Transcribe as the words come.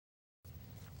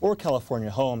or California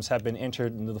homes have been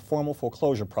entered into the formal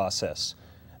foreclosure process.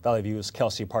 Valley View's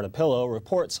Kelsey Partipilo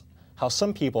reports how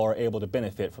some people are able to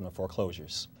benefit from the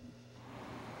foreclosures.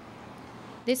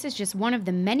 This is just one of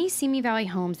the many Simi Valley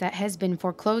homes that has been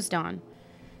foreclosed on.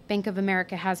 Bank of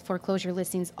America has foreclosure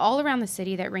listings all around the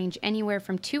city that range anywhere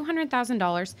from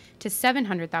 $200,000 to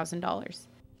 $700,000.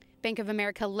 Bank of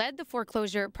America led the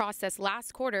foreclosure process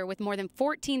last quarter with more than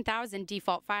 14,000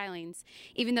 default filings.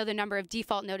 Even though the number of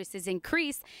default notices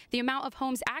increased, the amount of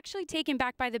homes actually taken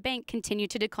back by the bank continued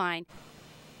to decline.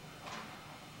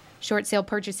 Short sale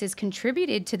purchases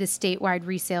contributed to the statewide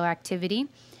resale activity.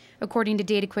 According to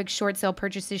DataQuick, short sale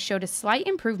purchases showed a slight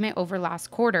improvement over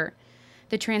last quarter.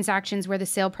 The transactions where the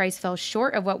sale price fell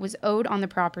short of what was owed on the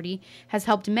property has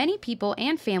helped many people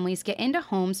and families get into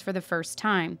homes for the first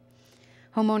time.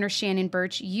 Homeowner Shannon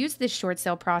Birch used this short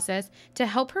sale process to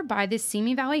help her buy this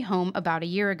Simi Valley home about a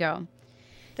year ago.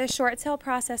 The short sale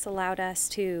process allowed us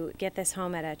to get this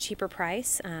home at a cheaper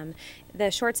price.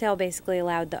 The short sale basically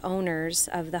allowed the owners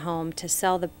of the home to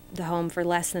sell the home for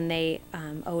less than they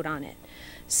owed on it.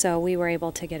 So we were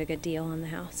able to get a good deal on the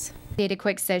house.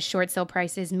 DataQuick says short sale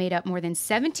prices made up more than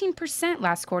 17%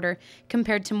 last quarter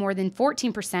compared to more than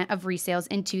 14% of resales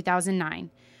in 2009.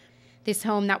 This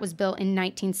home that was built in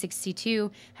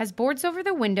 1962 has boards over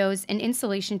the windows and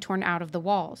insulation torn out of the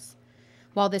walls,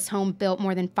 while this home built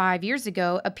more than 5 years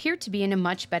ago appeared to be in a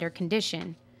much better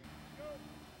condition.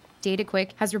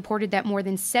 DataQuick has reported that more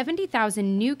than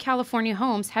 70,000 new California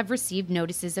homes have received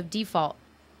notices of default.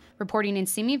 Reporting in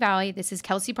Simi Valley, this is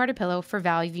Kelsey Partipilo for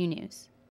Valley View News.